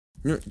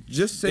No,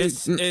 just say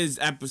This is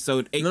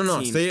episode 18.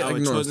 No, say it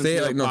like normal. Say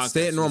it like no.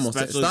 Say it normal.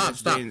 Stop.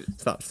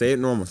 Say it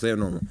normal. Say it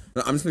normal.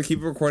 No, I'm just gonna keep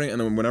it recording,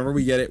 and then whenever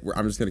we get it,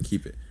 I'm just gonna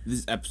keep it. This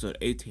is episode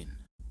 18.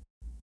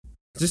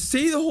 Just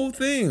say the whole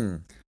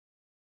thing.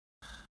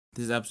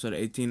 This is episode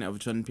 18 of a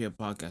Chosen People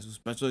podcast with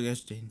special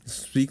guest Jayden.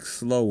 Speak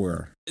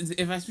slower.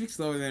 If I speak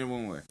slower, then it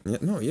won't work. Yeah,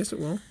 no, yes, it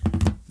will.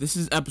 This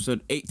is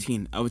episode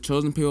 18 of a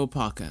Chosen People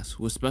podcast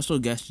with special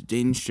guest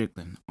Jayden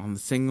Strickland on the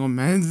single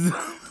men's.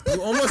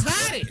 You almost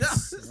had it.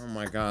 Oh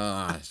my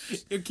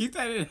gosh. You keep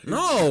that in.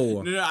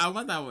 No, I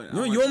want that one.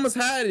 No, you almost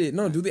had it.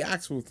 No, do the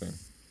actual thing.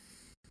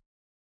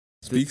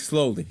 Speak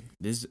slowly.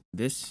 This.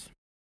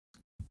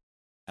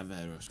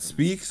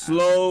 Speak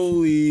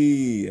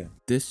slowly.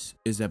 This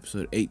is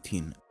episode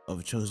 18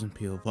 of a Chosen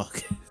People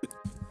podcast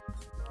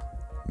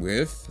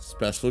with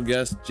special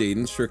guest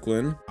Jayden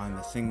Strickland on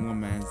the Single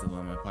Man's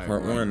Dilemma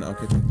Part 1.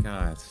 Okay, thank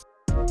God.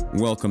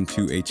 Welcome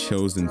to a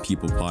Chosen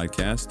People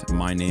podcast.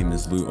 My name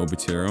is Lou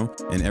Obatero,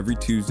 and every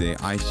Tuesday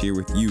I share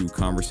with you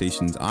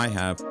conversations I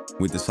have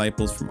with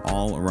disciples from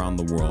all around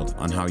the world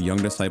on how young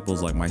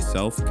disciples like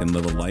myself can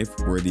live a life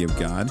worthy of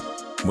God,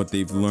 what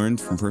they've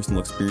learned from personal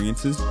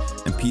experiences,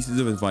 and pieces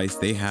of advice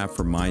they have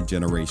for my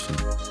generation.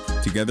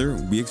 Together,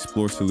 we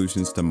explore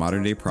solutions to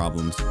modern day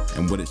problems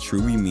and what it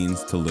truly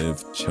means to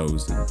live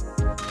chosen.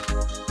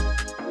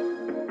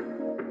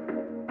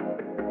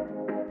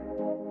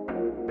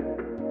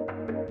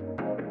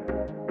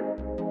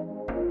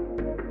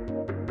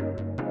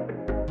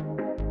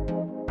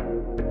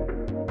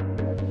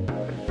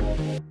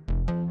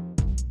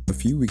 A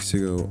few weeks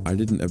ago, I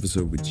did an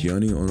episode with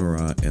Gianni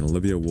Honorat and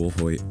Olivia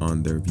Woolhoy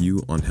on their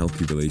view on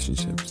healthy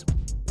relationships.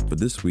 But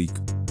this week,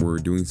 we're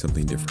doing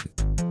something different.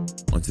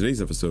 On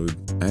today's episode,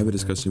 I have a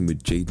discussion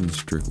with Jayden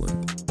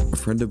Strickland, a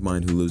friend of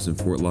mine who lives in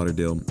Fort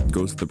Lauderdale,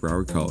 goes to the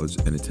Broward College,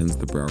 and attends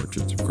the Broward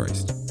Church of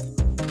Christ.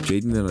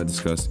 Jayden and I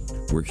discuss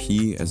where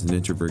he, as an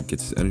introvert,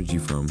 gets his energy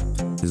from,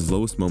 his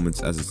lowest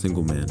moments as a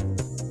single man,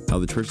 how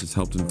the church has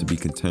helped him to be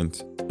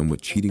content, and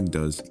what cheating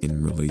does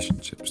in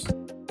relationships.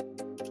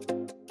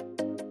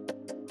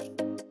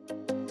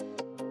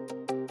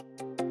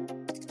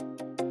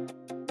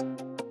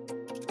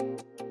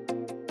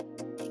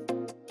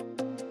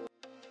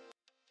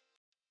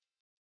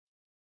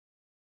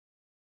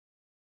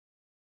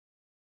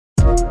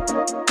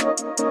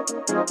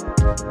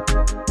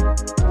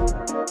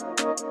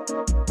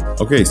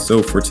 Okay,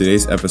 so for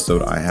today's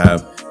episode, I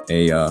have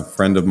a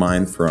friend of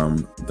mine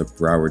from the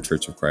Broward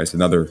Church of Christ,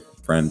 another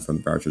friend from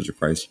the Broward Church of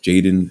Christ,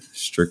 Jayden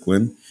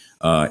Strickland.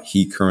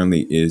 He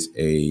currently is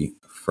a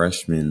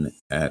freshman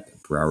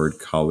at Broward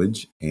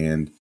College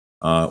and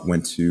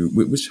went to,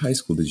 which high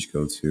school did you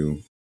go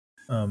to?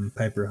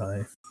 Piper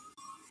High.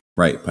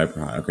 Right,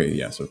 Piper High. Okay,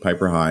 yeah, so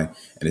Piper High,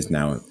 and is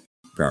now at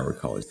Broward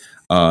College.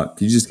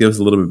 Could you just give us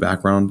a little bit of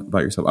background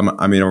about yourself?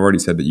 I mean, I've already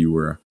said that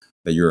you're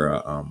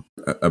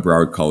a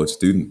Broward College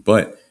student,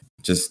 but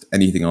just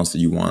anything else that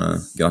you want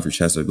to get off your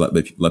chest or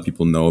let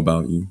people know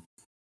about you.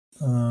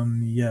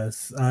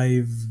 Yes,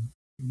 I've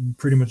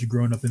pretty much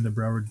grown up in the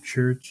Broward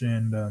Church,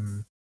 and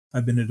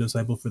I've been a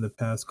disciple for the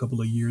past couple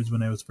of years.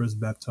 When I was first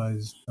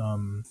baptized,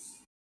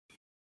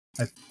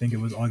 I think it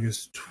was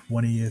August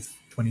 20th,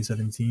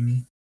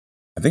 2017.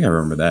 I think I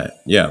remember that.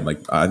 Yeah,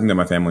 like I think that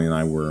my family and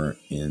I were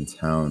in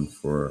town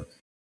for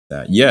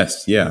that.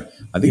 Yes, yeah.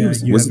 I think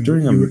was it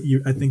during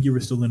I think you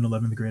were still in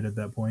 11th grade at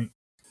that point.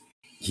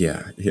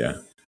 Yeah.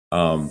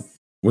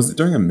 Was it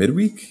during a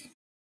midweek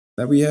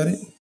that we had it?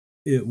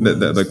 It was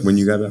like when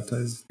you got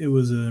baptized. It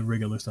was a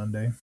regular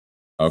Sunday.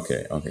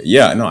 Okay.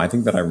 Yeah, no, I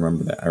think that I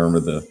remember that. I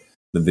remember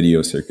the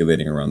video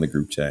circulating around the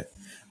group chat.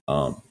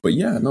 But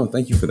yeah, no,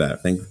 thank you for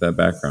that. Thank you for that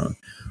background.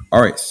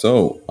 All right,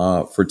 so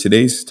for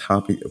today's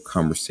topic of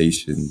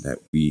conversation that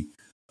we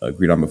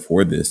agreed on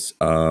before this,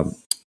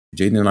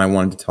 Jayden and I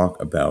wanted to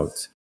talk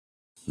about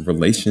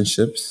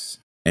relationships,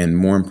 and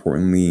more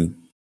importantly,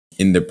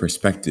 in the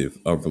perspective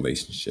of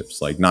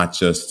relationships, like not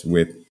just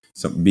with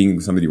being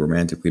with somebody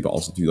romantically, but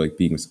also to like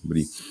being with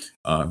somebody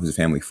who's a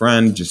family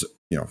friend, just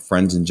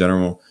friends in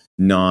general,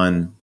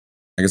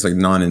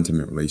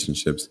 non-intimate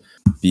relationships,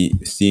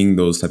 seeing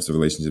those types of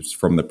relationships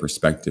from the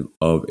perspective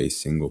of a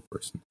single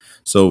person.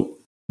 So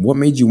what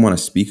made you want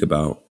to speak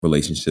about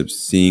relationships,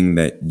 seeing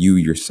that you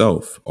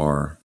yourself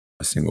are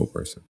a single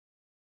person?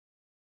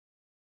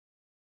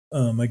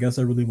 I guess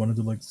I really wanted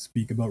to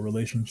speak about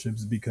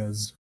relationships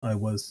because I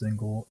was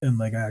single, and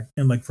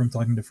from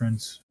talking to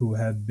friends who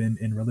had been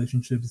in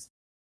relationships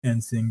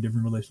and seeing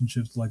different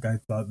relationships, I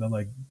thought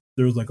that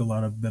there was a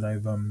lot of that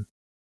I've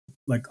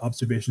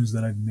observations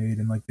that I've made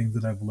and things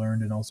that I've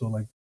learned, and also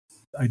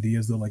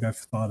ideas that I've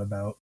thought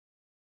about.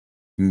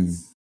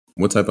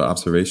 What type of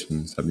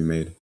observations have you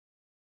made?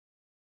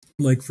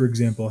 For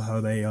example, how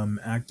they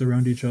act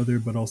around each other,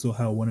 but also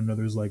how one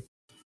another's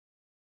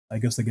I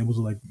guess able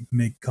to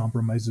make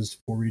compromises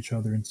for each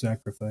other and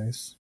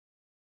sacrifice.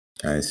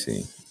 I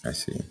see.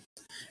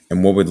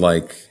 And what would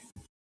I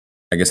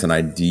guess an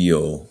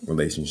ideal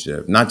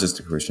relationship, not just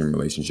a Christian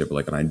relationship,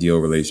 but an ideal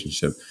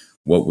relationship,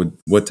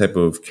 what type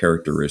of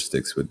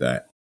characteristics would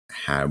that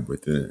have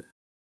within it?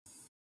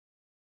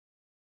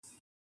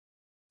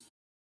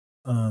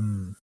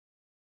 Um,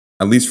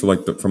 At least for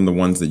like from the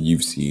ones that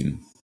you've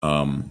seen,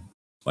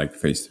 like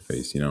face to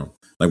face, you know,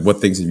 like what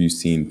things have you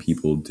seen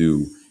people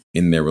do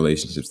in their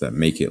relationships that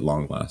make it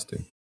long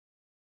lasting?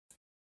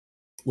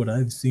 what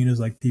I've seen is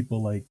like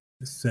people like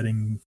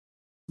setting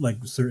like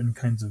certain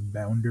kinds of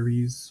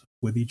boundaries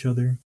with each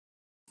other,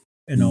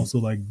 and Mm. also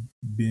like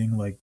being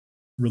like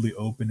really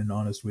open and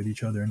honest with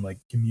each other and like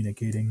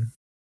communicating.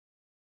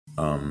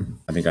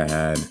 I think I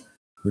had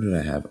who did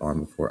I have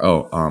on before?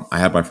 Oh, I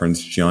had my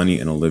friends Gianni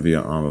and Olivia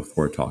on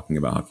before talking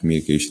about how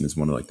communication is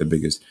one of like the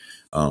biggest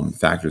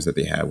factors that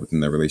they have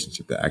within their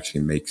relationship that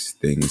actually makes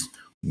things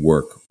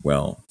work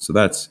well. So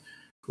that's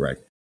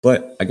correct.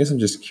 But I guess I'm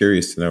just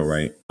curious to know,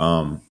 right?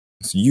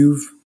 So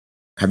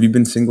have you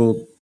been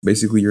single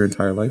basically your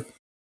entire life?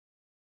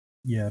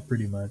 Yeah,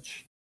 pretty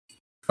much.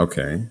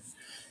 Okay.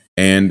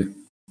 And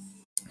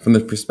from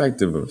the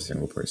perspective of a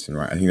single person,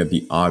 right? I think that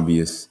the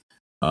obvious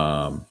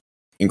um,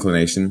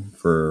 inclination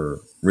for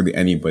really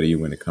anybody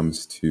when it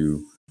comes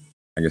to,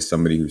 I guess,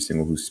 somebody who's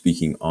single who's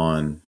speaking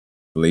on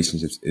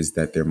relationships is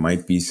that there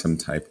might be some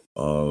type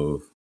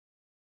of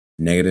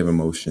negative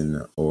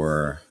emotion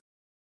or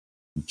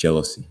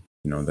jealousy,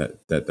 you know,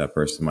 that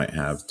person might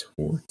have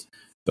towards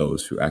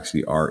those who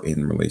actually are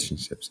in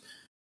relationships.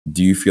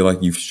 Do you feel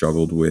like you've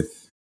struggled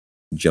with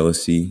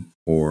jealousy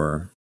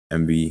or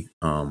envy,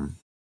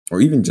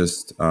 or even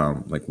just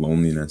like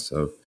loneliness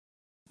of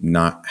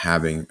not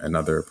having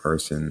another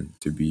person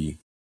to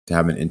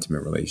have an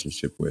intimate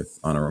relationship with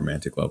on a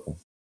romantic level?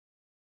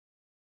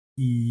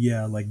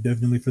 Yeah, like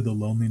definitely for the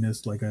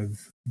loneliness, like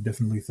I've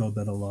definitely felt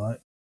that a lot.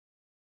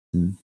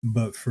 Mm-hmm.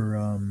 But for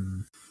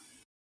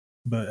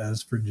but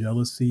as for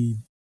jealousy,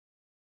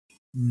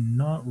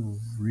 not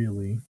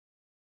really.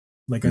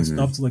 Like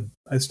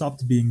I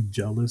stopped being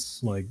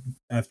jealous like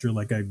after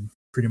like I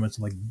pretty much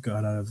like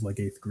got out of like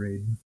 8th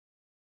grade.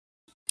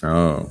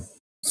 Oh,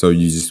 so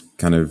you just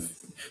kind of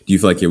do you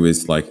feel like it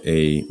was like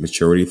a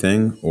maturity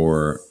thing,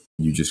 or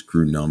you just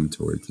grew numb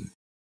towards it?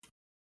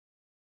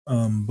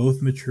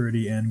 Both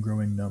maturity and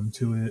growing numb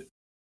to it.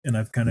 And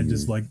I've kind of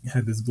just Mhm. like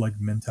had this like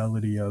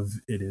mentality of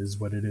it is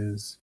what it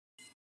is.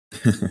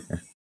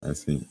 I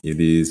see. It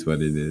is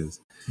what it is.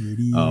 It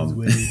is Um,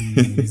 what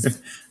it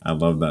is. I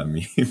love that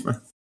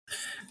meme.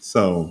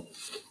 So,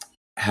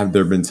 have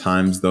there been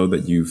times though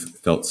that you've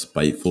felt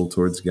spiteful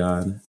towards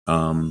God,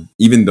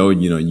 even though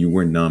you know you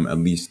were numb? At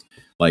least,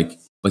 like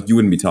you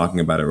wouldn't be talking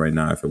about it right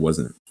now if it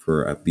wasn't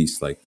for at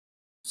least like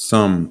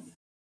some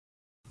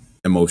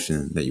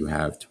emotion that you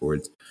have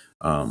towards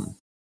um,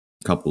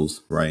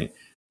 couples, right?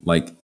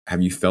 Like,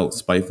 have you felt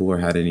spiteful or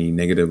had any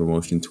negative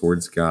emotion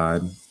towards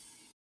God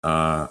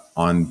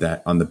on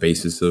the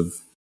basis of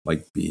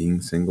like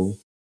being single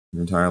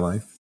your entire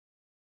life?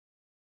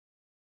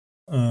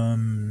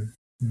 Um,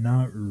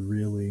 Not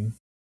really.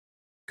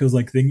 Cause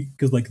like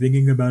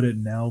thinking about it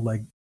now,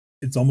 like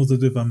it's almost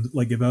as if I'm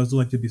like if I was to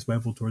like to be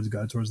spiteful towards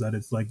God towards that,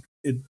 it's like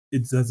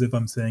it's as if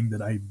I'm saying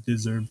that I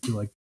deserve to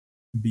like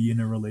be in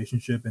a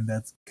relationship, and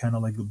that's kind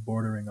of like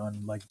bordering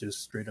on like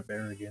just straight up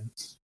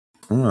arrogance.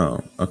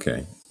 Oh,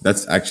 okay.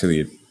 That's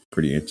actually a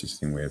pretty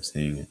interesting way of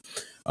saying it.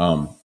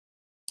 Um,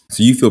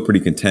 so you feel pretty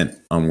content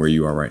on where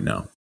you are right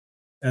now.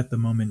 At the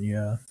moment,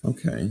 yeah.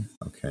 Okay,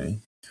 okay.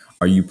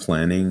 Are you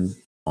planning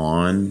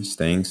on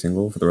staying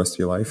single for the rest of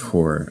your life,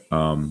 or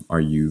are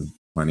you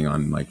planning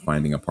on like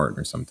finding a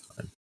partner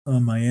sometime?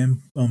 I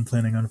am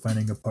planning on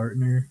finding a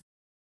partner.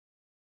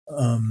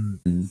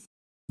 Um, Mhm.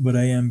 but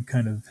I am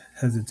kind of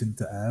hesitant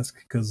to ask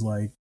because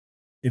like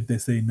if they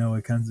say no,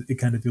 it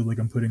kind of feels like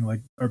I'm putting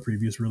like our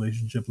previous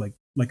relationship,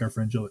 like our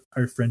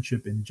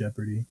friendship in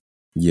jeopardy.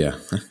 Yeah.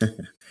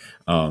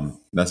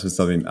 That's what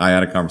something I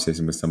had a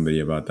conversation with somebody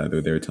about that.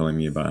 They were telling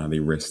me about how they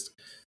risked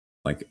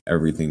like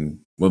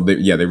everything. Well,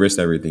 they risked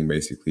everything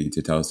basically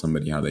to tell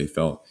somebody how they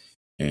felt,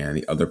 and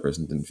the other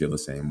person didn't feel the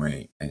same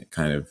way, and it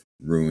kind of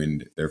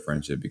ruined their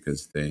friendship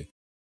because they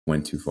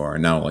went too far.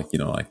 And now, like you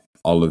know, like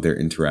all of their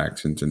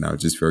interactions are now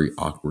just very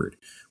awkward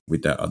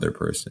with that other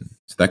person.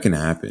 So that can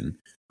happen.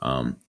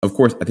 Of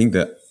course, I think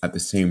that at the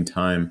same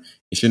time,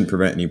 it shouldn't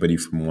prevent anybody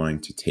from wanting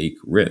to take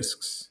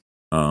risks.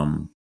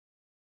 Um,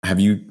 have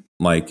you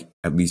like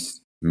at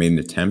least made an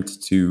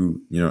attempt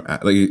to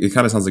like it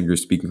kind of sounds like you're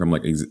speaking from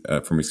like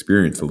from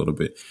experience a little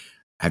bit.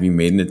 Have you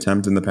made an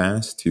attempt in the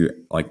past to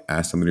like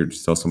ask somebody or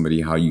just tell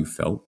somebody how you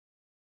felt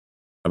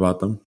about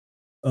them?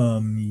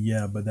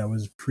 Yeah, but that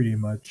was pretty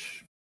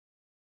much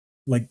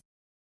like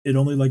it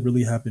only like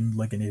really happened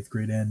like in 8th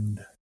grade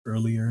and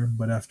earlier,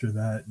 but after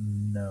that,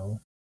 no.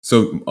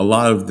 So a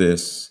lot of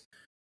this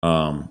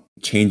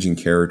change in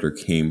character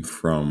came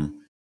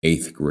from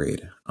eighth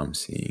grade. I'm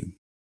seeing.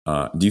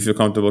 Do you feel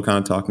comfortable kind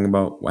of talking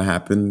about what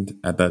happened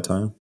at that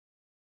time?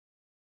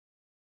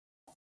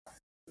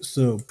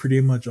 So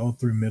pretty much all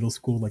through middle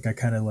school, like I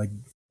kind of like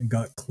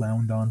got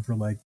clowned on for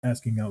like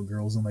asking out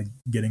girls and like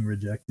getting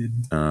rejected.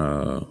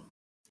 Uh,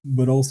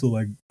 But also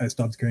like I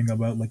stopped caring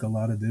about like a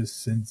lot of this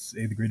since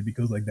 8th grade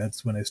because like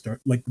that's when I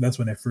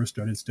first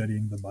started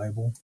studying the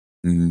Bible.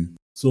 mhm.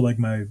 So like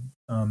my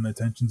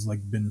attention's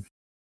like been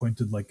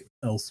pointed like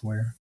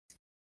elsewhere.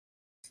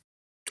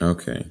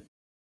 Okay.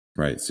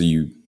 Right. So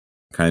you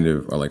kind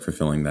of are like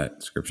fulfilling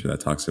that scripture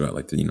that talks about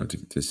like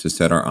to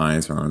set our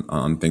eyes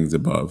on things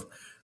above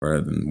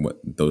rather than what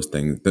those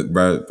things that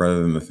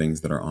rather than the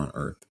things that are on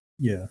earth.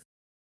 Yeah.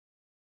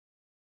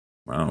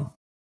 Wow.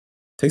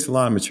 Takes a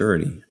lot of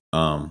maturity.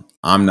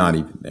 I'm not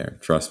even there.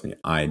 Trust me.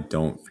 I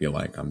don't feel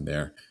like I'm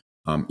there.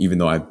 Even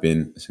though I've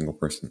been a single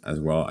person as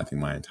well, I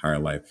think my entire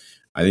life.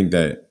 I think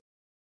that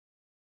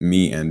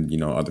me and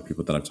other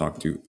people that I've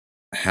talked to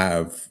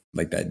have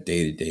like that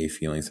day to day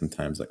feeling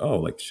sometimes like, oh,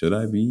 like should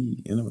I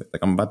be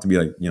like I'm about to be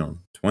like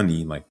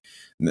 20, like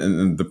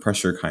and the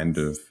pressure kind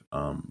of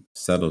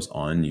settles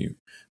on you.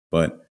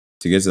 But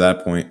to get to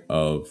that point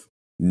of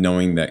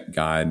knowing that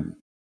God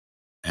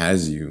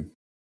has you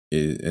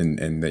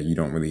and that you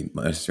don't really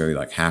necessarily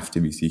like have to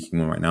be seeking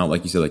one right now,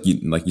 like you said, like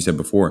you said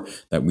before,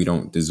 that we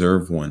don't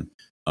deserve one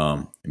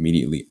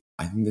immediately.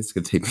 I think this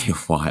could take me a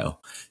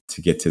while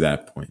to get to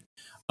that point.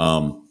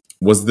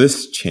 Was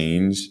this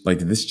change like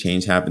did this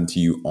change happen to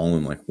you all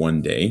in like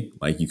one day,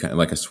 like you kind of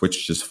like a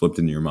switch just flipped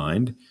in your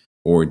mind,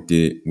 or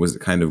was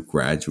it kind of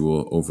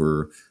gradual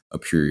over a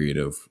period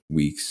of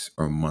weeks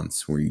or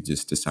months where you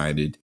just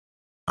decided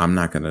I'm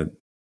not going to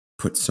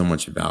put so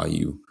much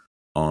value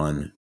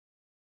on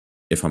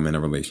if I'm in a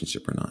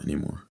relationship or not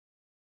anymore?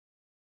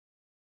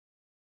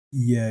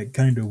 Yeah, it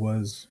kind of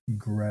was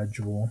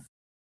gradual.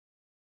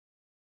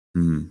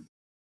 Hmm.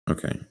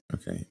 Okay.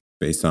 Okay.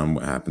 Based on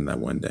what happened that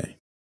one day.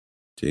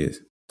 Jeez.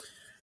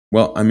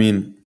 Well, I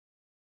mean,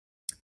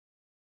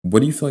 what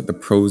do you feel like the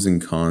pros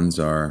and cons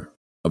are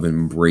of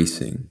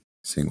embracing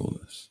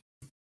singleness?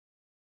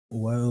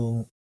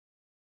 Well,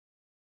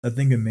 I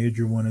think a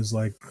major one is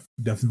like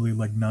definitely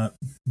like not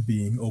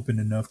being open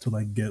enough to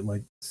like get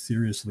like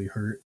seriously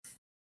hurt.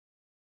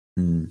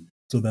 Mm.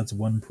 So that's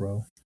one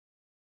pro.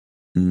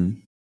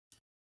 Mm.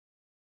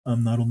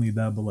 Not only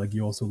that, but like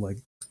you also like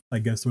I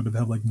guess sort of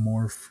have like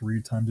more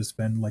free time to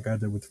spend like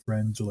either with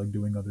friends or like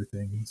doing other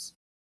things.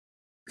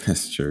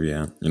 That's true.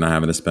 Yeah. You're not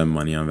having to spend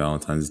money on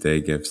Valentine's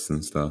Day gifts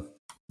and stuff,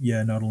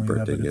 Yeah, not only that,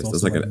 birthday but it's gifts.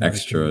 That's also like like an not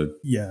extra.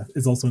 yeah,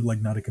 it's also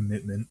like not a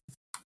commitment.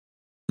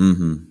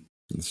 Mm-hmm.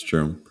 It's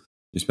true.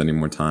 You're spending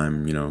more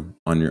time,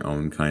 on your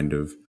own, kind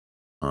of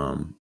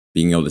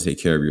being able to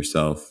take care of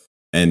yourself.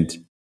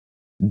 And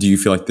do you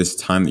feel like this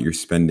time that you're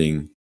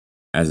spending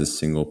as a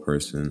single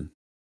person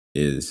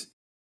is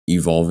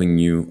evolving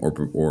you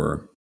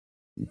or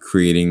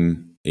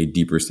creating a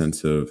deeper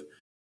sense of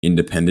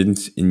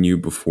independence in you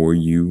before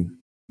you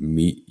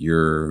meet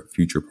your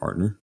future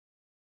partner?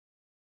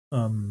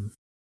 Um,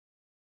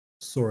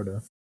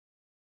 sorta.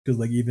 Because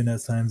like even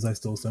at times I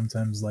still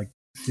sometimes like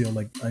feel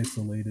like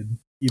isolated,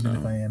 even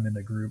if Oh, I am in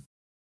a group.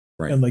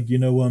 right. And like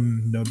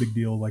No Big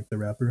Deal, like the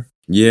rapper,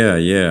 Yeah,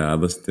 yeah. I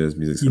listen to his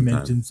music he sometimes.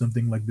 mentioned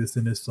something like this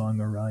in his song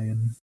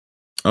Orion.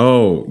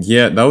 Oh,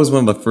 yeah, that was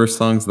one of the first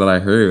songs that I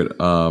heard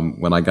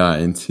when I got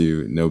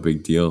into No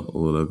Big Deal a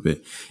little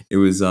bit. It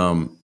was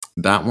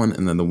that one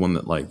and then the one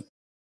that like it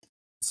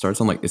starts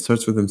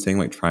with him saying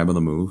like Tribe on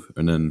the Move,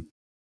 and then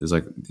there's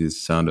like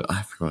these sound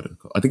I forgot what it's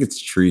called. I think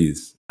it's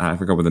Trees. I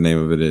forgot what the name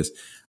of it is.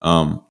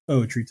 Oh,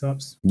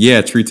 Treetops.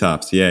 Yeah,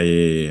 Treetops.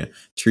 Yeah.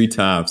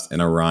 Treetops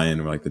and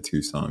Orion were like the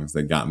two songs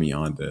that got me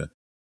onto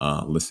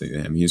listening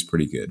to him. He was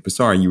pretty good. But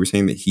sorry, you were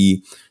saying that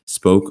he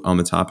spoke on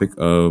the topic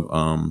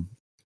of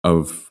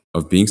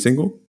being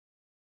single?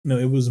 No,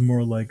 it was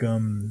more like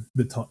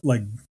the top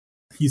like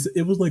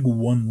it was like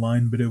one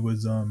line, but it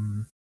was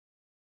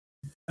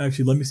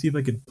actually let me see if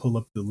I could pull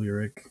up the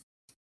lyric.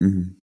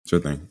 Mm-hmm. Sure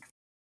thing.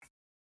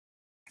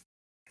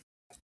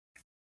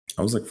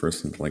 I was like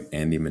first into like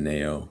Andy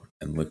Mineo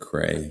and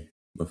Lecrae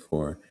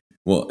before.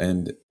 Well,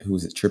 and who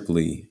was it?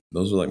 Tripoli.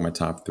 Those were like my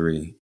top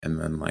three. And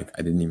then like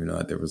I didn't even know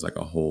that there was like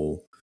a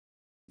whole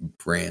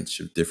branch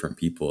of different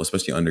people,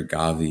 especially under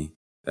Gavi,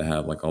 that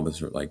have like all this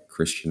sort of like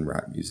Christian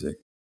rap music.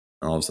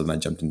 And all of a sudden I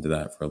jumped into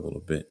that for a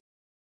little bit.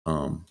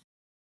 Um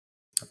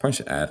I probably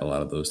should add a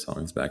lot of those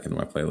songs back into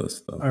my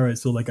playlist though. All right,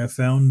 so like I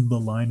found the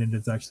line and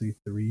it's actually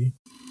three.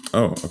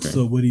 Oh, okay.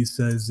 So what he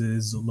says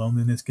is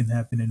loneliness can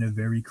happen in a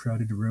very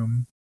crowded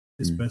room,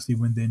 Mm. especially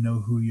when they know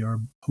who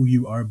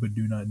you are but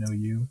do not know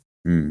you.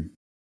 Mm.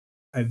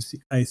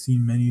 I've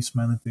seen many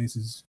smiling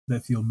faces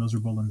that feel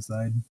miserable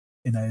inside,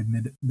 and I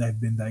admit that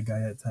I've been that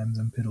guy at times.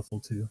 I'm pitiful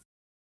too.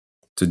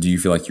 So do you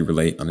feel like you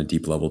relate on a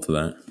deep level to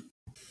that?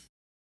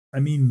 I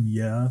mean,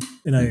 yeah,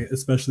 and I Mm.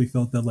 especially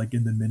felt that like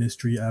in the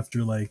ministry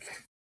after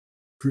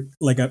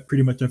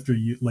pretty much after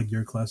you like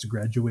your class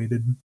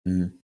graduated,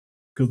 Mm.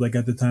 because like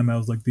at the time I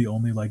was like the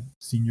only like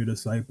senior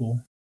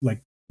disciple,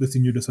 like the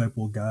senior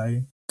disciple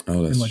guy,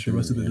 Oh, and that's like the true.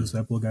 rest of the Yeah.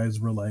 disciple guys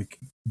were like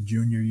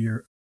junior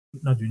year,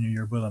 not junior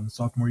year, but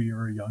sophomore year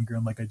or younger,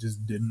 and like I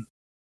just didn't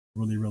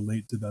really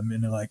relate to them,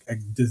 and like I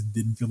just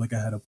didn't feel like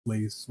I had a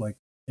place like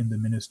in the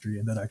ministry,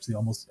 and that actually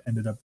almost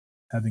ended up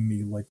having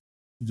me like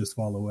just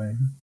fall away.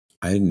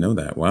 I didn't know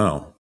that.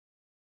 Wow.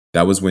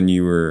 That was around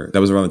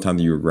the time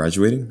that you were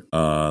graduating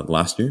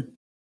last year?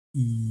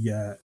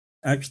 Yeah,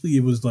 actually,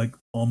 it was like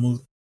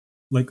almost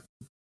like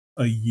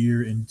a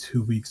year and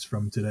 2 weeks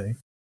from today.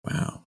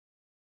 Wow.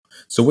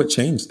 So what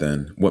changed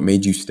then? What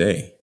made you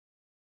stay?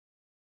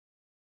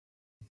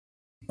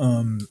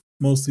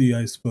 Mostly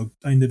I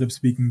ended up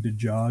speaking to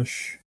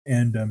Josh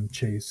and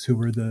Chase, who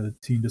were the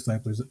teen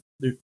disciples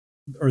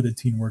or the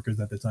teen workers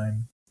at the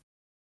time.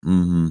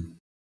 Mm-hmm.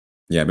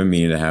 Yeah, I've been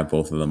meaning to have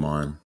both of them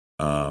on.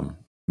 Um,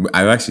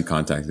 I've actually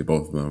contacted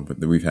both of them, but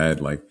we've had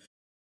like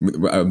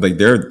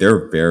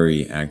they're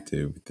very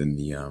active within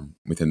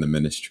the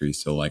ministry.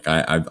 So like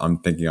I'm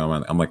thinking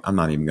I'm like I'm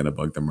not even gonna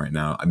bug them right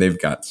now. They've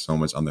got so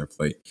much on their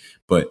plate.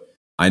 But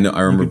I You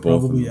remember could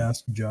both of probably them.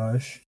 ask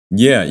Josh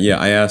Yeah.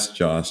 I asked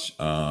Josh.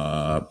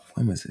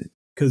 When was it?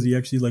 because he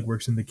actually like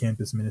works in the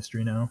campus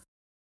ministry now,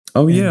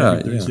 Oh and every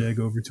yeah. Thursday I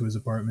go over to his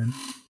apartment.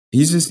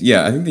 He's just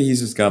yeah. I think that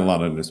he's just got a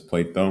lot on his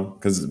plate though,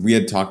 because we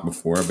had talked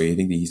before, but I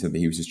think that he said that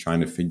he was just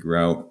trying to figure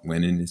out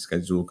when in his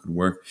schedule could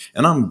work.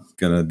 And I'm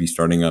gonna be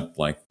starting up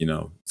like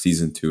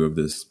season 2 of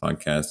this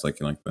podcast, like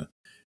in like the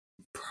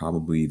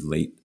probably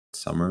late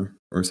summer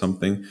or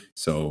something.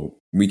 So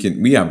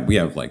we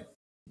have like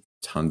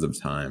tons of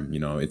time.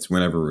 It's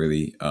whenever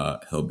really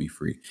he'll be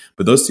free.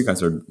 But those two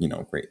guys are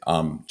great.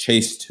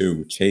 Chase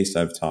too. Chase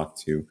I've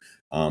talked to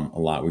a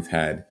lot. We've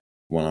had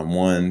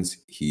one-on-ones.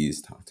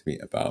 He's talked to me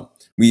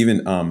about. We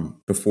even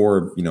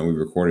before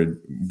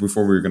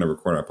before we were going to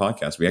record our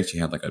podcast, we actually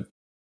had like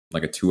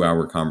a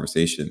 2-hour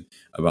conversation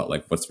about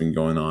like what's been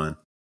going on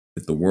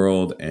with the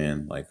world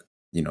and like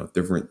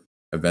different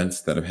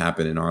events that have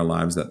happened in our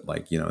lives that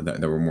like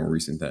that were more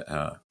recent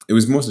that it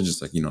was mostly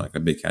just like like a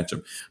big catch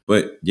up.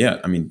 But yeah,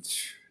 I mean,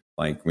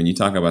 like when you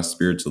talk about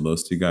spiritual,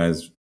 those two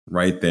guys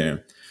right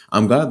there.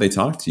 I'm glad they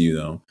talked to you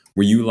though.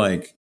 Were you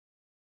like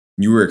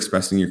you were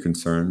expressing your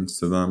concerns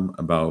to them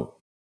about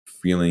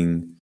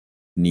feeling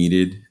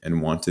needed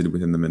and wanted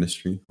within the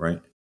ministry,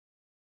 right?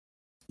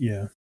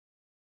 Yeah,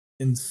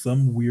 in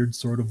some weird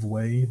sort of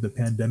way, the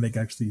pandemic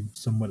actually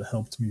somewhat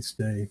helped me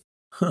stay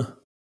Huh.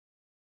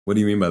 What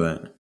do you mean by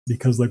that?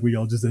 because like we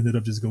all just ended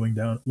up just going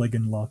down like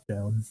in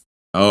lockdown.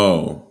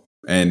 Oh,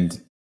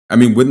 and I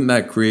mean, wouldn't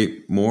that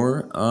create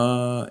more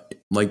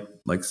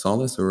like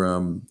solace or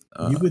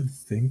You would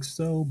think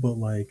so, but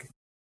like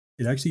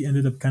it actually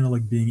ended up kind of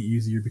like being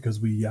easier because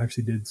we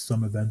actually did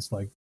some events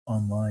like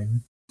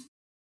online.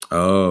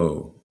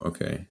 oh,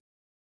 okay.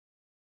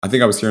 I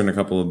think I was hearing a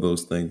couple of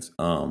those things.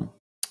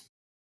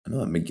 I know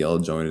that Miguel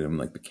joined them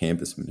like the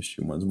campus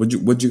ministry ones.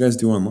 What'd you guys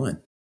do online?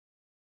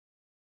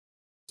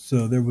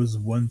 So there was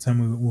one time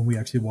when we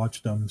actually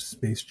watched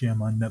Space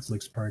Jam on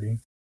Netflix Party.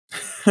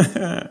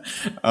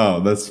 Oh,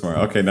 that's smart.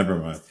 Okay, never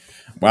mind.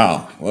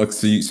 Wow. Well,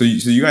 so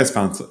you guys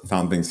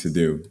found things to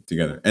do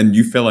together, and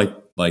you feel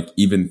like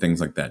even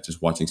things like that,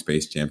 just watching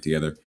Space Jam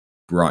together,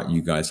 brought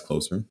you guys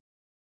closer.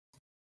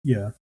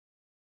 Yeah,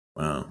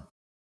 Wow,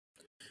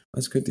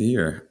 that's good to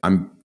hear.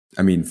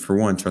 I mean, for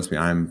one, trust me,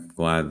 I'm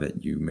glad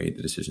that you made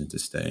the decision to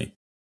stay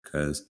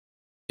because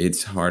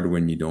it's hard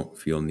when you don't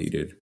feel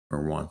needed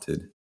or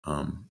wanted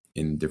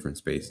in different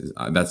spaces.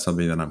 That's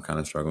something that I'm kind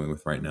of struggling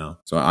with right now.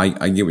 So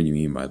I get what you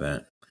mean by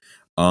that.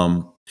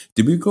 Um,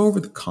 did we go over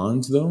the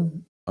cons though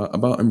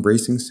about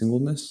embracing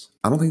singleness?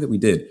 I don't think that we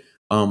did.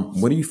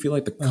 What do you feel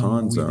like the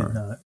cons we did are?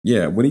 not.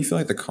 Yeah, what do you feel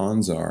like the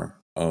cons are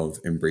of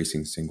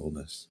embracing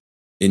singleness,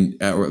 in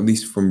or at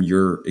least from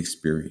your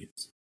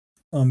experience?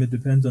 It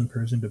depends on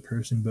person to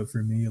person, but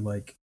for me,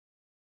 like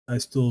I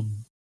still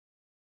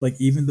like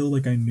even though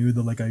like I knew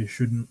that like I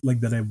shouldn't like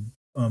that I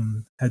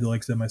had to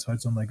like set my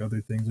sights on like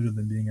other things other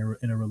than being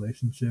in a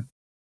relationship.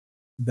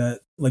 That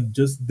like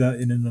just that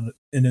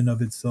in and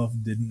of itself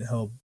didn't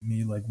help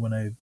me like when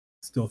I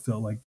still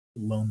felt like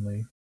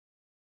lonely.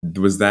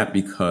 Was that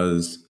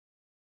because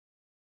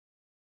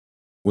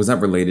was that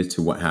related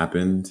to what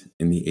happened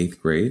in the 8th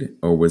grade,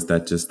 or was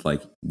that just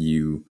like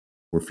you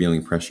were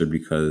feeling pressured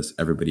because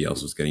everybody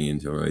else was getting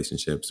into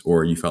relationships,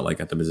 or you felt like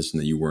at the position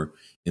that you were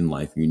in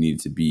life, you needed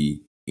to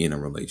be in a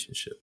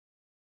relationship?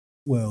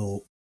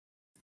 Well,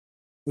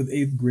 with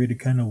eighth grade, it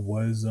kind of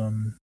was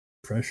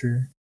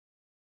pressure,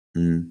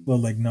 Mm, but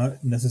like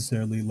not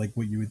necessarily like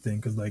what you would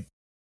think, because like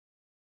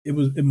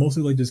it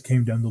mostly like just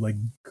came down to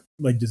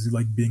like just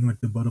like being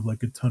like the butt of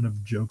like a ton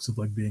of jokes of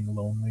like being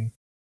lonely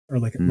or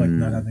like not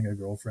mm, having a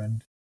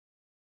girlfriend.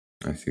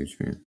 I see what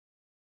you mean.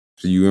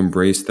 So you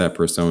embrace that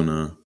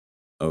persona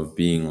of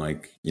being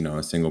like,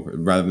 a single,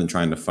 rather than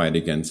trying to fight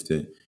against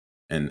it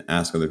and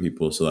ask other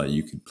people so that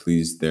you could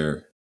please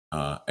their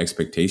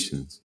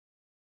expectations.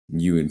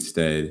 You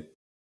instead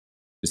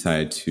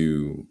decided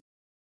to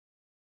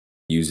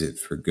use it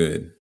for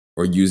good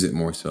or use it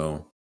more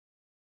so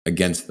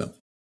against them.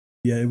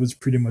 Yeah, it was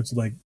pretty much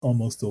like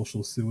almost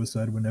social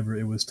suicide whenever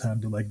it was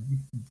time to like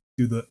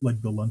do the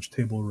lunch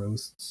table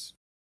roasts.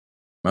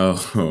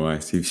 Oh, I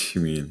see what you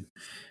mean.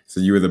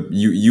 So you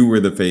were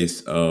the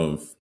face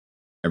of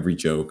every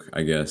joke,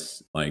 I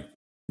guess. Like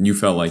you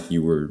felt like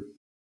you were,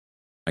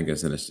 I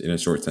guess, in a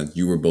short sense,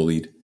 you were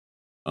bullied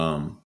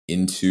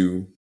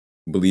into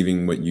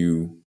believing what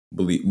you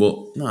believe.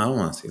 Well, no, I don't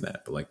want to say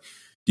that, but like,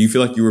 do you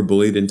feel like you were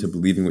bullied into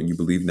believing what you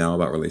believe now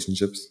about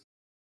relationships?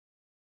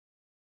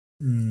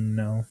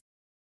 No.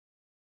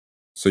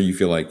 So you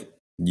feel like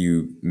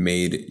you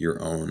made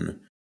your own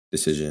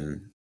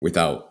decision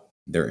without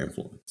their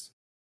influence?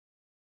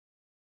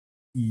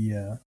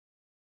 Yeah.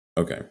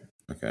 Okay.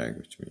 Okay, I get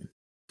what you mean.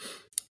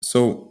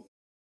 So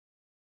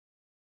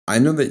I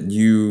know that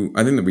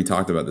I think that we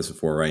talked about this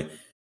before, right?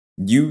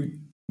 You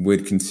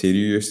would consider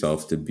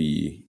yourself to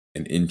be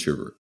an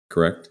introvert,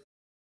 correct?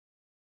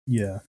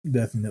 Yeah,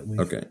 definitely.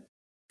 Okay.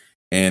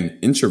 And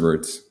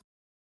introverts,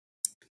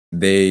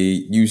 they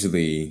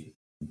usually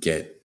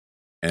get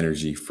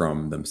energy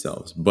from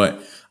themselves.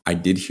 But I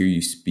did hear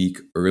you speak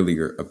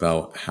earlier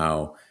about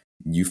how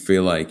you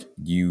feel like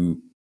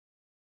you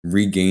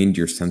regained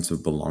your sense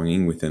of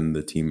belonging within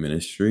the team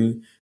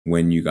ministry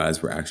when you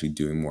guys were actually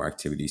doing more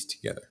activities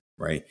together,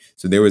 right?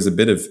 So there was a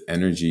bit of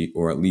energy,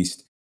 or at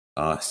least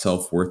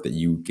self worth, that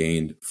you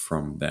gained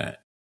from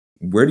that.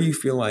 Where do you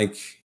feel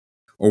like,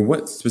 or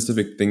what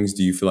specific things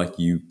do you feel like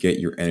you get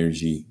your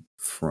energy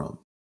from?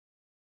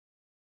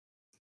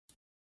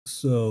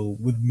 So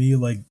with me,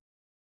 like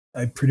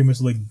I pretty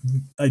much like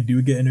I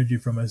do get energy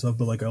from myself,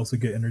 but like I also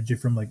get energy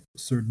from like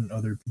certain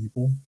other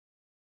people.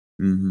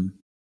 Hmm.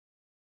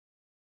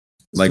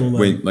 So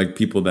like Like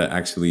people that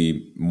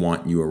actually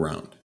want you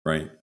around,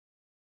 right?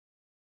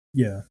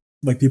 yeah,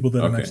 like people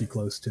that I'm Okay, actually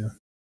close to.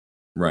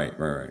 right.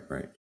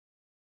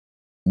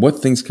 What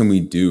things can we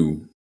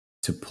do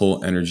to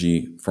pull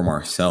energy from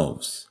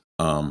ourselves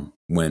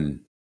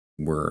when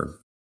we're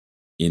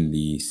in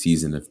the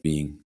season of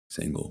being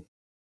single?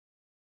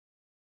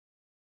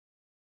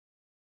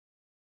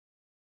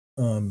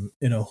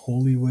 In a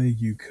holy way,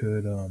 you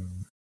could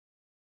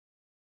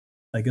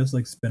I guess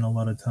like spend a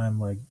lot of time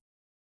like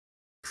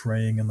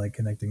praying and like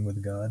connecting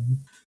with God.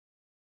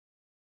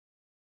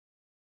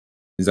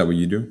 Is that what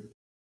you do?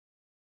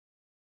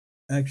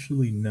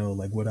 Actually, no.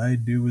 Like what I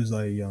do is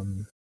I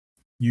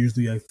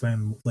usually I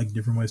find like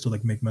different ways to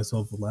like make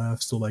myself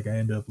laugh. So like I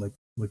end up like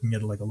looking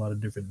at like a lot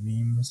of different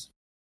memes.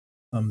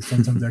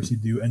 Sometimes I actually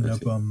do end I up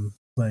see.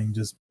 playing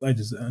just I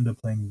just end up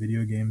playing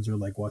video games or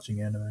like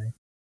watching anime.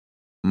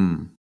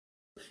 Mm.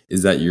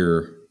 Is that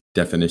your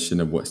definition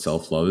of what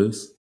self love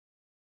is?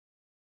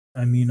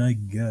 I mean, I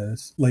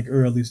guess like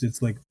or at least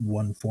it's like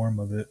one form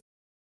of it.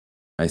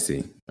 I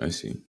see.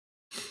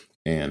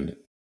 And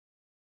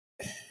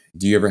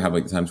do you ever have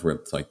like times where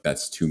it's like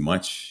that's too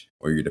much,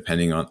 or you're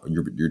depending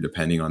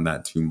on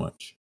that too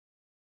much?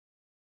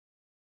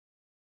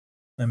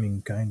 I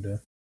mean,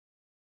 kinda.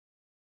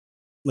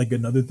 Like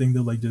another thing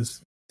that like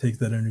just takes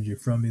that energy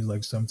from me is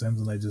like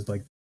sometimes when I just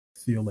like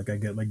feel like I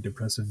get like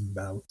depressive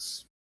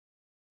bouts.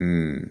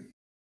 Mm.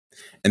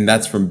 And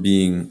that's from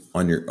being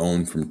on your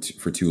own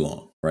for too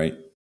long, right?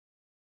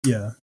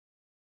 Yeah.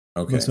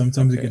 But Okay,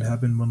 sometimes it okay. can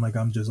happen when like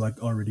I'm just like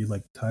already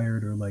like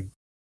tired or like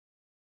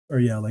or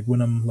yeah, like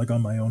when I'm like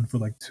on my own for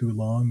like too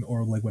long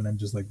or like when I'm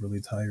just like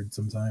really tired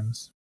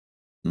sometimes.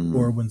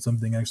 Or Hmm. when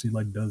something actually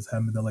like does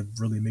happen that like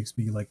really makes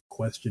me like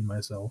question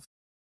myself.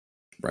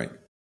 Right.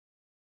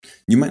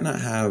 You might not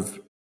have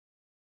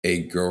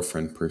a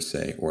girlfriend per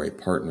se or a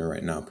partner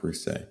right now per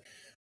se,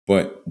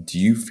 but do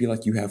you feel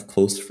like you have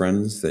close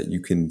friends that you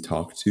can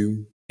talk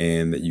to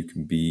and that you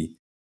can be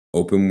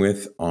open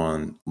with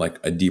on like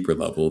a deeper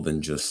level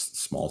than just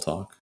small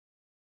talk?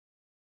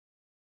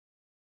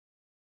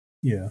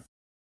 Yeah.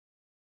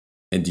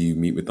 And do you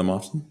meet with them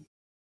often?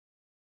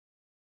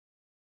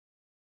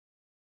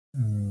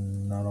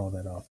 Not all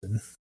that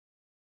often.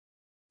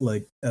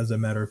 Like as a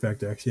matter of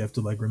fact, I actually have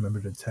to like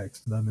remember to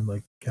text them and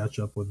like catch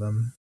up with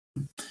them.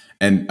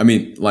 And I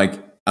mean,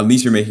 like, at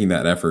least you're making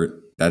that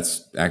effort.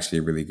 That's actually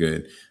really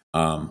good.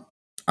 I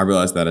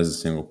realize that as a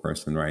single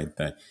person, right?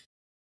 That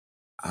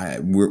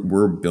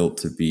we're built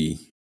to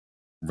be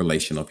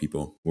relational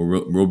people.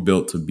 We're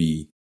built to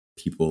be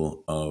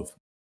people of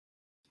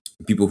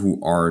people who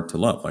are to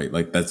love.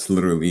 Like that's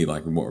literally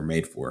like what we're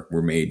made for.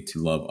 We're made to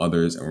love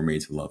others, and we're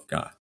made to love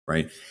God,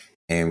 right?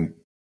 And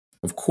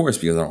of course,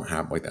 because I don't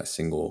have like that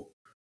single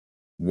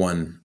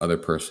one other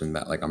person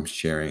that like I'm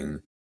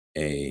sharing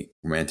a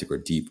romantic or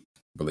deep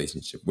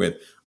relationship with,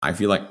 I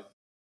feel like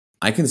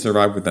I can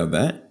survive without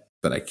that,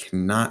 but I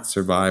cannot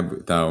survive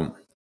without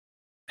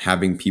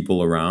having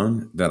people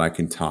around that I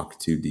can talk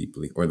to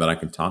deeply or that I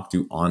can talk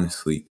to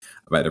honestly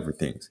about different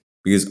things.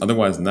 Because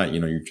otherwise than that,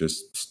 you're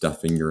just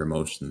stuffing your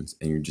emotions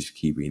and you're just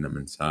keeping them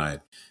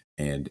inside,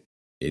 and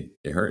it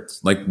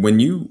hurts. Like when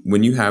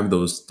you have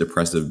those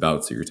depressive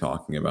bouts that you're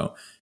talking about,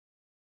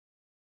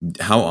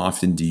 how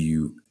often do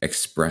you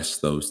express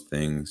those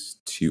things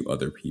to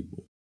other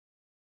people?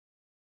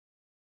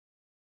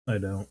 I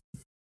don't.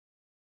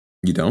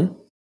 You don't?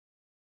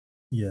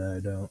 Yeah, I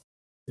don't.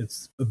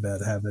 It's a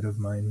bad habit of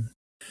mine.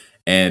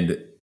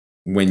 And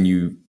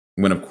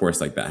when of course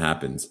like that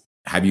happens,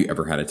 have you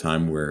ever had a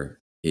time where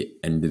it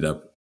ended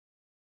up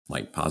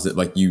like positive,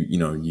 like you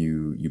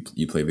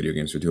play video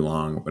games for too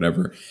long or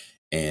whatever,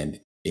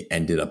 and it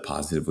ended up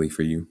positively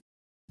for you?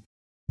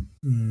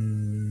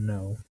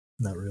 No,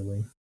 not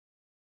really.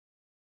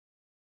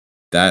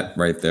 That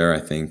right there, I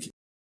think,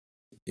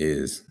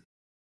 is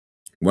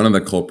one of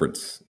the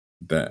culprits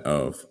that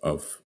of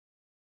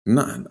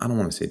not, I don't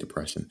want to say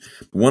depression,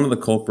 but one of the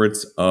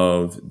culprits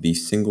of the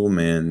single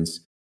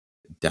man's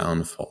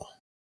downfall.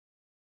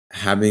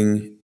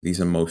 Having these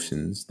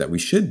emotions that we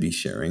should be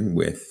sharing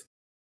with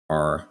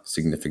our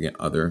significant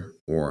other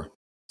or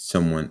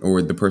someone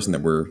or the person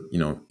that we're,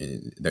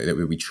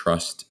 that we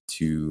trust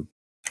to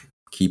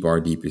keep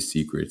our deepest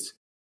secrets.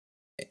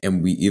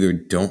 And we either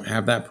don't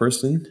have that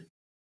person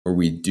or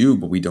we do,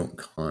 but we don't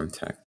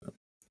contact them.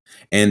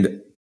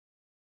 And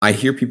I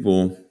hear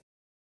people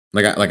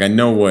I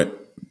know what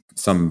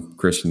some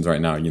Christians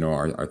right now,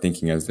 are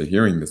thinking as they're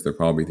hearing this. They're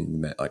probably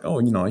thinking that like, oh,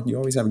 like you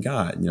always have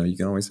God, you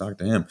can always talk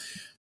to him.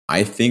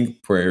 I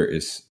think prayer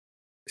is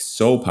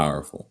so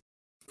powerful.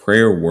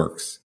 Prayer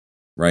works,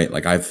 right?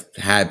 Like I've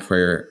had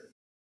prayer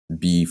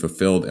be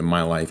fulfilled in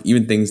my life.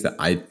 Even things that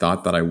I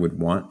thought that I would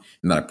want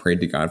and that I prayed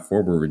to God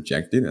for were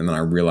rejected. And then I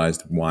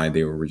realized why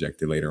they were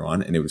rejected later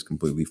on. And it was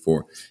completely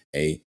for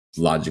a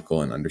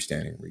logical and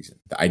understanding reason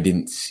that I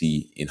didn't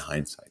see in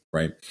hindsight,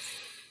 right?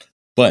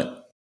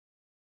 But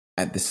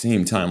at the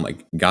same time,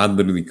 like God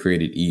literally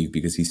created Eve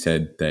because he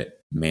said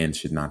that man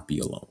should not be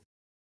alone.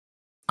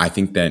 I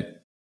think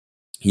that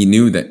he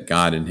knew that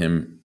God and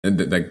him,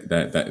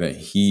 that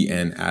he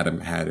and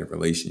Adam had a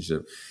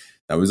relationship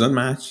that was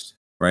unmatched,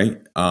 right?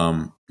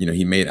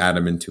 He made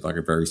Adam into like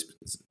a very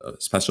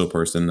special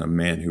person, a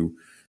man who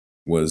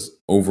was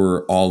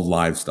over all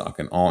livestock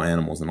and all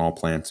animals and all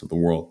plants of the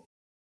world.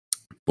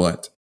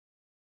 But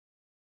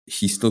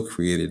he still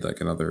created like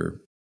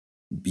another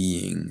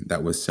being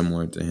that was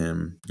similar to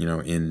him,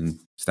 in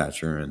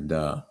stature and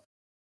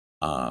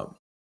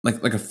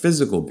like a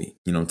physical being,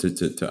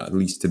 to at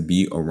least to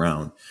be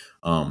around.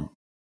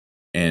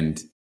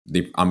 And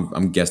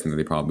I'm guessing that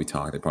they probably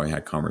talked. They probably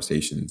had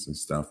conversations and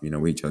stuff,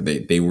 with each other.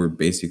 They were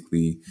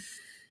basically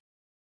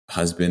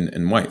husband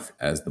and wife,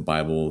 as the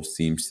Bible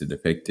seems to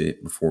depict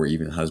it, before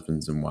even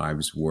husbands and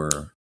wives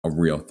were a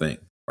real thing,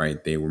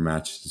 right? They were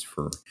matches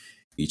for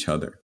each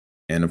other.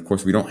 And of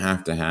course, we don't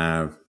have to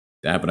have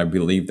that, but I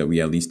believe that we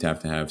at least have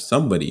to have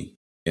somebody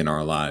in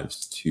our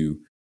lives to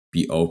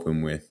be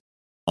open with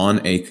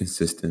on a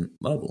consistent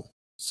level.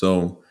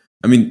 So,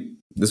 I mean,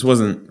 this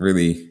wasn't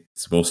really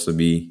supposed to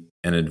be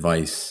an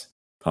advice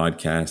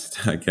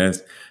podcast, I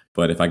guess,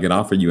 but if I could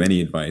offer you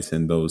any advice,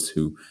 and those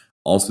who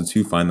also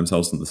too find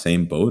themselves in the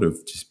same boat of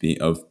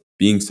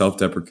being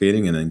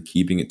self-deprecating and then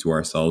keeping it to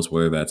ourselves,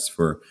 whether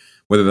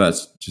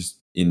that's just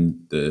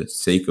in the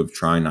sake of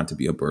trying not to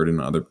be a burden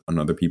on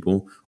other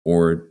people,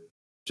 or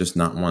just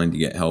not wanting to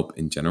get help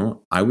in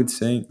general, I would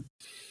say,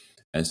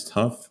 as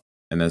tough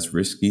and as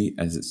risky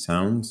as it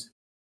sounds,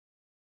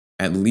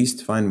 at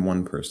least find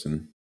one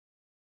person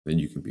that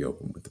you can be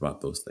open with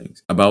about those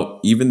things, about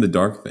even the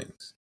dark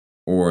things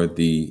or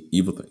the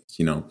evil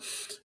things.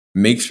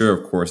 Make sure,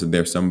 of course, that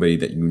there's somebody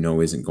that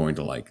isn't going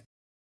to like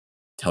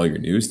tell your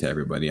news to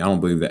everybody. I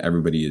don't believe that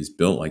everybody is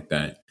built like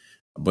that,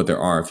 but there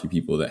are a few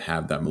people that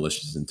have that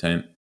malicious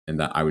intent, and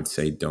that I would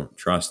say don't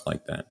trust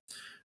like that.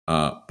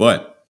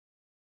 But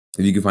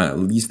if you can find at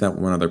least that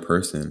one other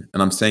person,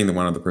 and I'm saying the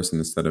one other person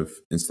instead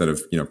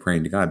of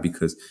praying to God,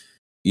 because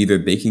either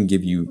they can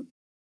give you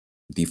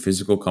the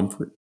physical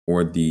comfort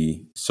or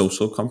the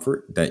social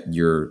comfort that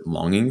you're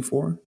longing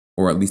for,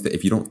 or at least that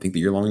if you don't think that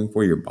you're longing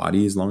for, your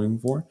body is longing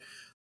for,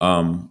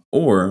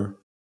 or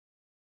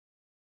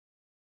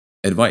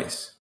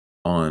advice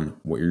on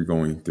what you're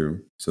going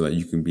through so that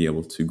you can be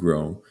able to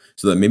grow,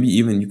 so that maybe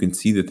even you can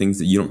see the things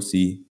that you don't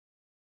see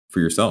for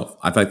yourself.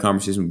 I've had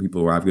conversations with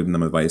people where I've given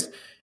them advice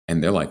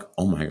and they're like,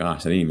 oh my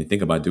gosh, I didn't even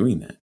think about doing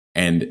that.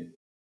 And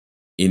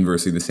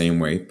inversely, the same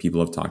way,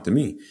 people have talked to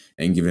me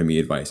and given me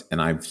advice,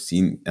 and I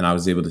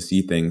was able to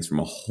see things from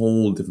a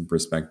whole different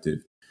perspective.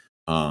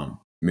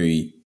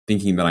 Maybe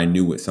thinking that I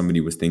knew what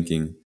somebody was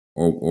thinking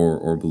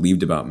or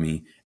believed about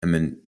me, and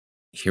then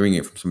hearing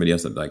it from somebody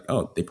else, that like,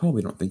 oh, they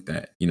probably don't think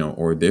that,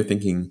 or they're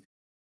thinking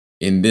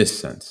in this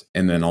sense.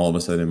 And then all of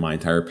a sudden my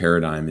entire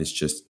paradigm is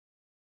just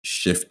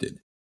shifted.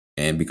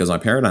 And because my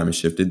paradigm is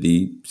shifted,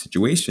 the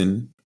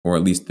situation, or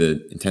at least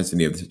the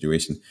intensity of the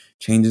situation,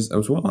 changes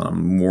as well.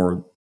 I'm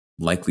more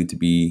likely to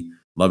be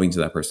loving to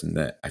that person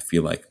that I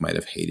feel like might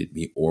have hated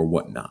me or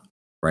whatnot,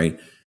 right?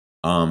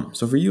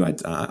 So for you, I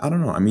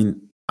don't know. I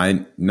mean,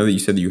 I know that you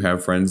said that you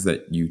have friends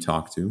that you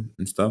talk to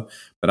and stuff,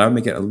 but I would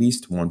make it at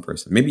least one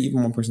person, maybe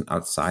even one person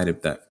outside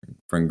of that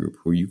friend group,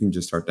 who you can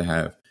just start to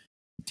have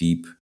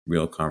deep,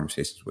 real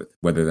conversations with,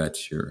 whether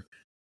that's your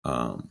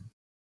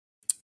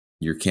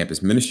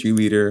campus ministry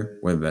leader,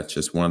 whether that's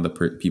just one of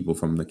the people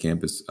from the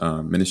campus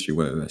ministry,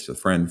 whether that's a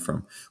friend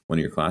from one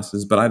of your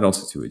classes. But I'd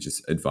also too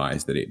just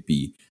advise that it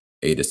be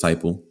a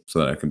disciple,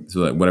 so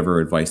that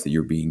whatever advice that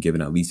you're being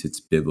given, at least it's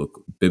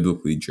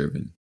biblically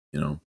driven.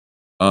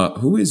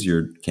 Who is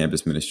your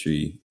campus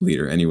ministry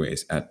leader,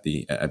 anyways, at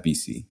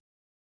BC?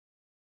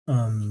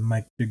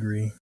 Mike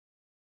Degree.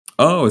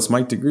 Oh, it's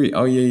Mike Degree.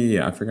 Oh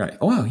yeah. I forgot.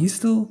 Oh wow, he's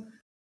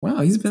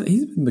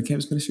been the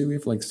campus ministry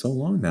leader for like so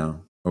long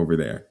now over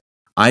there.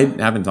 I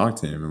haven't talked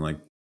to him in like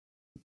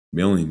a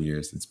million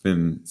years. It's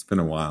been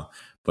a while,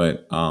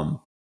 but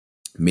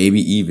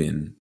maybe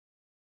even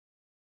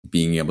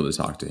being able to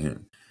talk to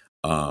him.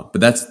 But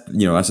that's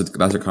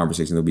that's a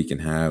conversation that we can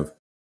have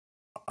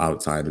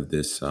outside of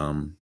this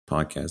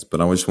podcast.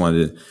 But I just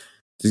wanted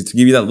to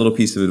give you that little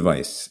piece of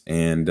advice,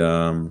 and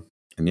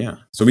yeah,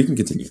 so we can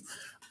continue.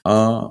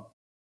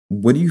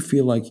 What do you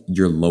feel like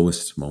your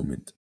lowest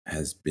moment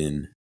has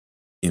been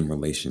in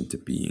relation to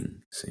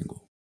being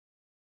single?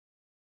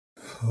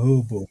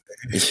 Oh boy.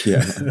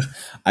 Yeah,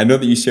 I know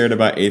that you shared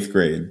about eighth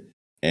grade,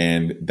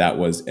 and that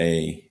was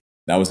a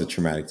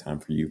traumatic time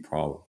for you,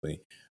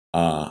 probably.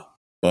 Uh,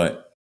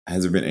 but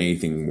has there been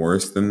anything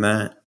worse than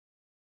that?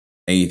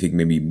 Anything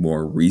maybe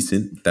more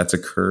recent that's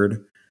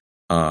occurred?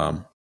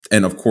 Um,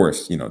 and of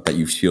course,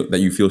 that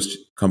you feel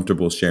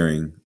comfortable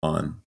sharing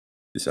on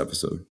this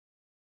episode.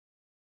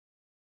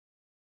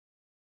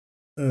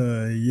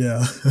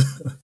 Yeah.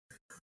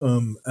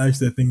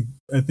 Actually,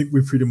 I think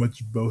we pretty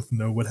much both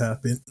know what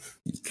happened.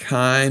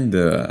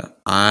 Kinda.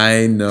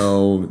 I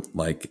know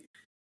like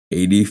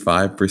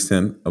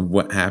 85% of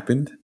what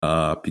happened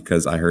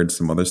because I heard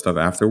some other stuff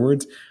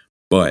afterwards.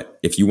 But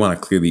if you want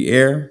to clear the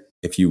air,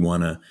 if you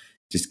want to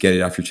just get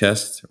it off your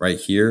chest right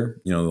here,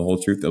 the whole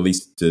truth, at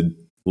least to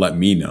let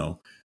me know,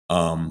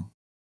 um,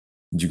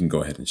 you can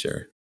go ahead and share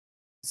it.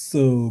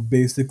 So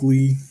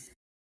basically,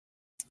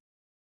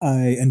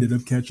 I ended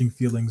up catching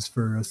feelings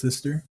for a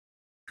sister.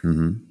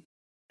 Hmm.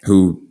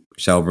 Who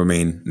shall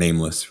remain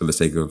nameless for the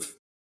sake of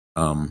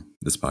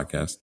this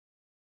podcast.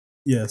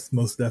 Yes,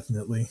 most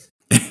definitely.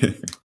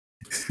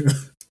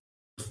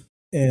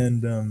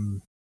 And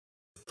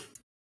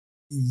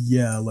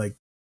yeah, like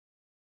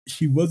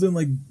she wasn't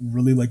like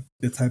really like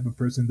the type of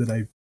person that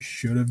I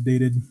should have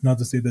dated. Not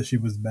to say that she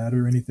was bad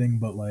or anything,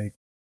 but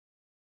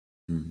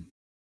Hmm.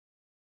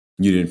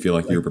 You didn't feel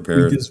like you like were we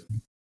prepared? just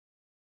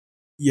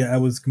yeah, I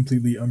was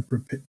completely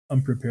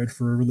unprepared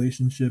for a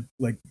relationship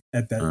like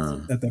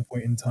Uh, at that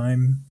point in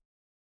time,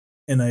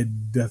 and I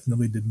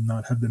definitely did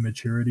not have the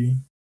maturity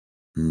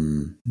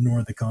hmm.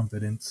 nor the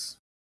confidence.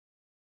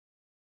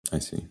 I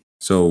see.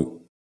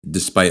 So,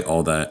 despite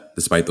all that,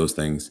 despite those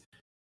things,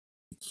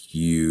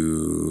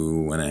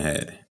 you went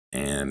ahead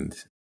and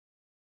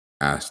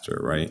asked her,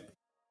 right?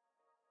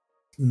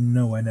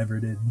 No, I never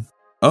did.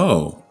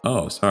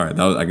 Oh, sorry.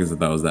 I guess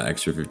that was that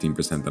extra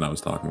 15% that I was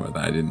talking about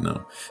that I didn't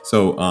know.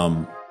 So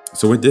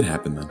what did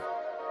happen then?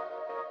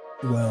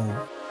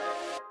 Well,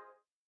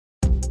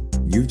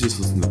 You've just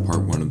listened to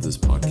part one of this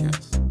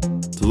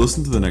podcast. To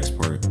listen to the next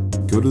part,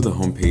 go to the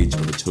homepage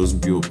of the Chosen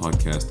People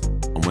podcast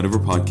on whatever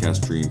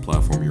podcast streaming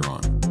platform you're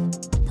on.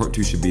 Part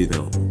two should be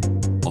available.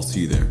 I'll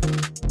see you there.